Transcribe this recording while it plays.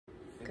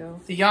go.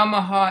 The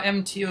Yamaha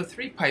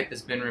MT-03 pipe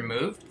has been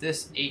removed.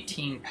 This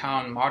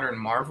 18-pound modern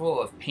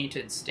marvel of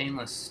painted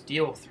stainless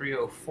steel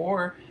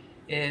 304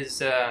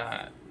 is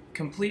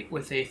complete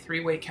with a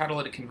 3-way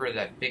catalytic converter,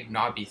 that big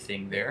knobby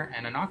thing there,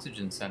 and an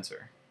oxygen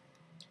sensor.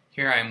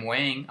 Here I'm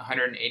weighing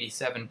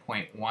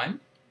 187.1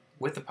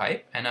 with the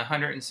pipe and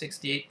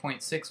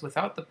 168.6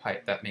 without the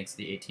pipe. That makes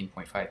the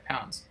 18.5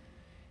 pounds.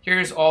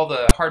 Here's all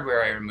the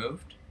hardware I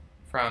removed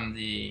from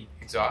the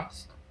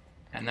exhaust,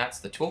 and that's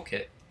the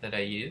toolkit that I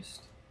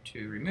used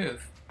to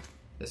remove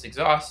this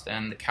exhaust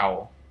and the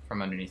cowl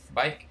from underneath the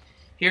bike.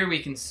 Here we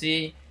can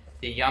see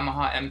the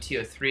Yamaha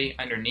MT-03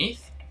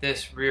 underneath,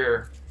 this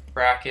rear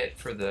bracket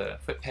for the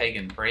foot peg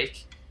and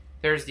brake.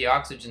 There's the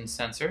oxygen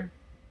sensor.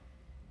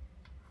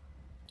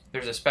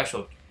 There's a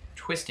special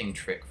twisting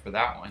trick for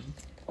that one.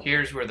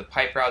 Here's where the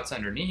pipe route's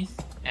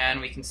underneath,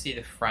 and we can see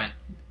the front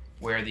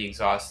where the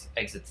exhaust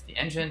exits the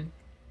engine.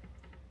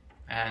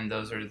 And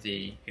those are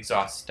the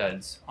exhaust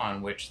studs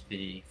on which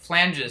the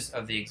flanges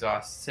of the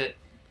exhaust sit.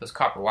 Those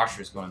copper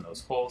washers go in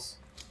those holes.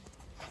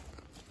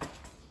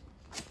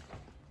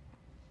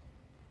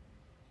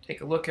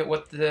 Take a look at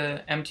what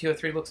the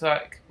MT-03 looks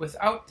like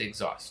without the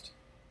exhaust.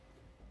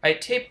 I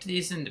taped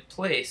these into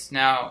place.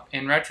 Now,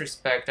 in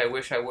retrospect, I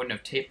wish I wouldn't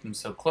have taped them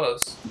so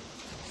close.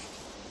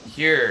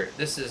 Here,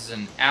 this is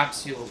an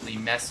absolutely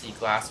messy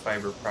glass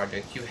fiber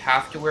project. You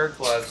have to wear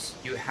gloves,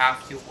 you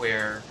have to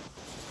wear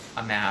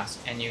a mask,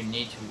 and you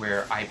need to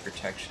wear eye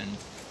protection.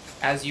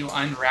 As you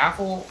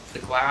unravel the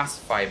glass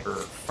fiber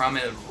from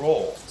a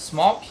roll,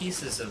 small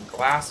pieces of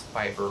glass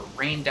fiber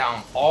rain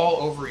down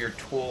all over your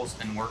tools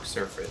and work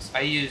surface.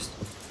 I used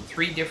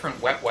 3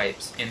 different wet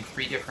wipes in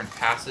 3 different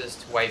passes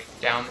to wipe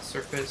down the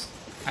surface.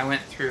 I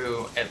went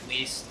through at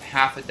least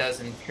half a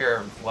dozen pair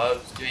of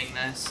gloves doing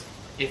this.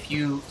 If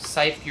you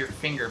sipe your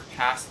finger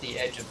past the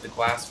edge of the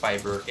glass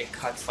fiber, it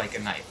cuts like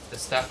a knife. The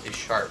stuff is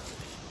sharp.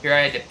 Here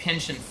I had to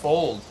pinch and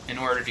fold in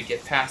order to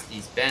get past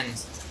these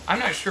bends. I'm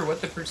not sure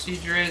what the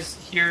procedure is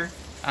here.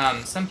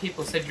 Some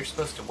people said you're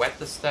supposed to wet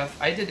the stuff.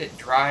 I did it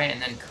dry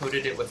and then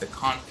coated it with a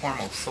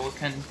conformal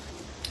silicone.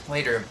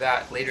 Later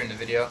in the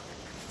video.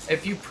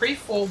 If you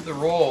pre-fold the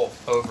roll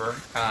over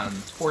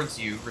towards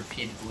you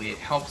repeatedly, it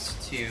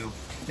helps to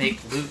make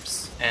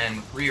loops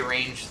and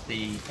rearrange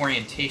the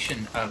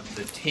orientation of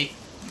the tape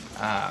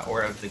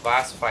or of the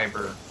glass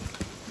fiber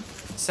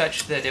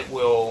such that it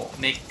will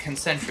make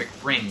concentric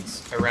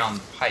rings around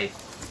the pipe.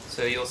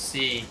 So you'll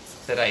see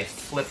that I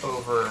flip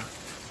over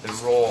the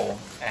roll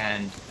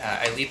and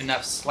I leave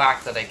enough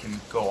slack that I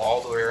can go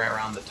all the way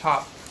around the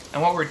top.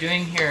 And what we're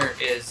doing here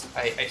is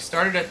I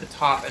started at the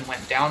top and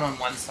went down on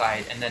one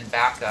side and then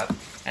back up,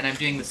 and I'm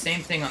doing the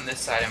same thing on this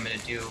side. I'm going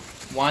to do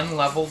one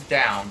level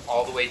down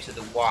all the way to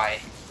the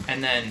Y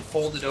and then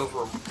fold it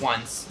over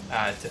once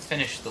to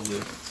finish the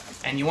loop.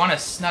 And you want to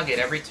snug it.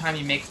 Every time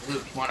you make a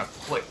loop, you want to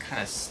pull it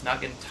kind of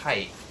snug and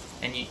tight.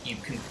 And you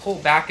can pull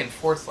back and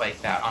forth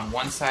like that on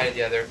one side or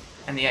the other.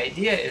 And the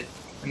idea is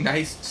a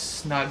nice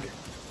snug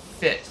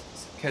fit,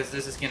 because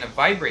this is going to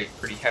vibrate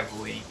pretty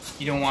heavily.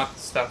 You don't want the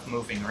stuff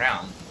moving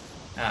around.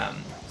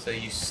 So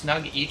you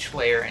snug each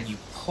layer and you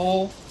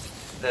pull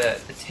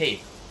the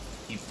tape.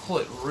 You pull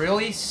it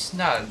really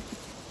snug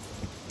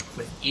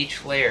with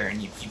each layer,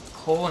 and you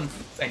pull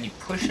and you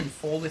push and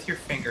fold with your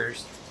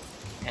fingers,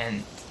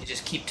 and you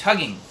just keep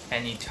tugging,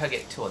 and you tug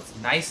it till it's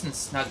nice and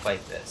snug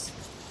like this.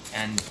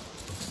 And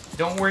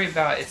don't worry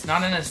about it. It's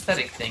not an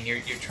aesthetic thing.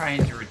 You're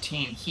trying to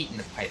retain heat in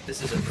the pipe.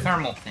 This is a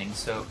thermal thing,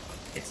 so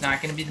it's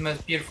not going to be the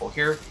most beautiful.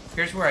 Here's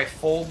where I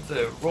fold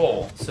the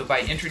roll. So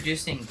by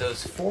introducing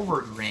those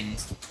forward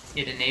rings,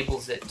 it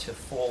enables it to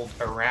fold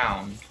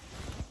around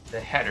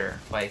the header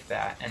like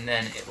that, and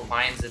then it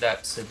lines it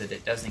up so that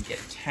it doesn't get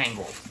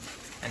tangled.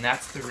 And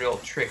that's the real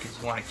trick, is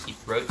you want to keep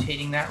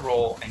rotating that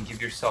roll and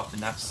give yourself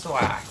enough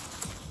slack.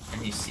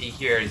 And you see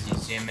here as you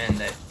zoom in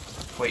that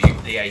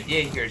the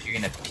idea here is you're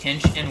going to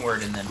pinch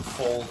inward and then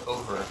fold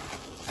over,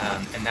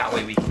 and that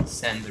way we can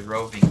send the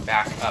roving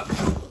back up.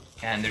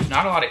 And there's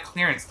not a lot of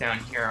clearance down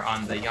here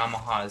on the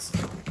Yamaha's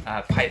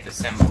pipe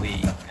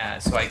assembly,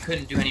 so I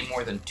couldn't do any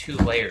more than 2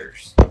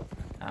 layers.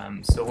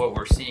 So what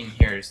we're seeing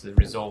here is the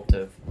result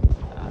of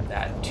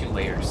that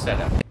 2-layer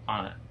setup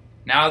on it.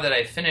 Now that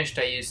I've finished,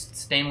 I used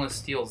stainless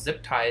steel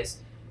zip ties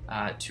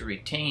to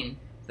retain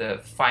the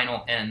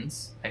final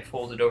ends. I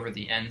folded over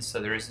the ends so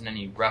there isn't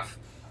any rough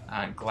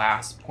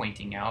glass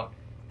pointing out,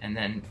 and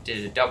then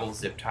did a double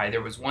zip tie.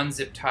 There was 1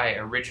 zip tie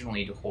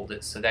originally to hold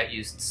it, so that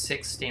used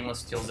 6 stainless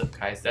steel zip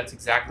ties. That's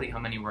exactly how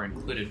many were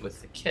included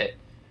with the kit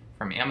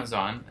from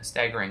Amazon, a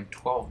staggering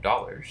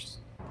 $12.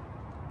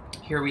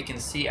 Here we can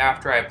see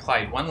after I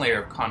applied 1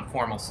 layer of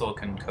conformal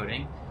silicone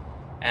coating,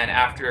 and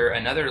after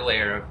another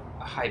layer of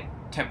high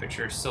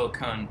temperature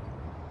silicone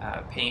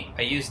paint,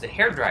 I used the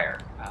hairdryer,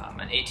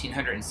 an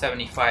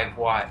 1875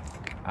 watt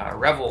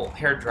Revel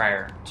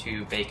hairdryer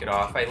to bake it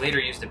off. I later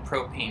used a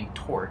propane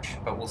torch,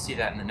 but we'll see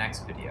that in the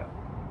next video.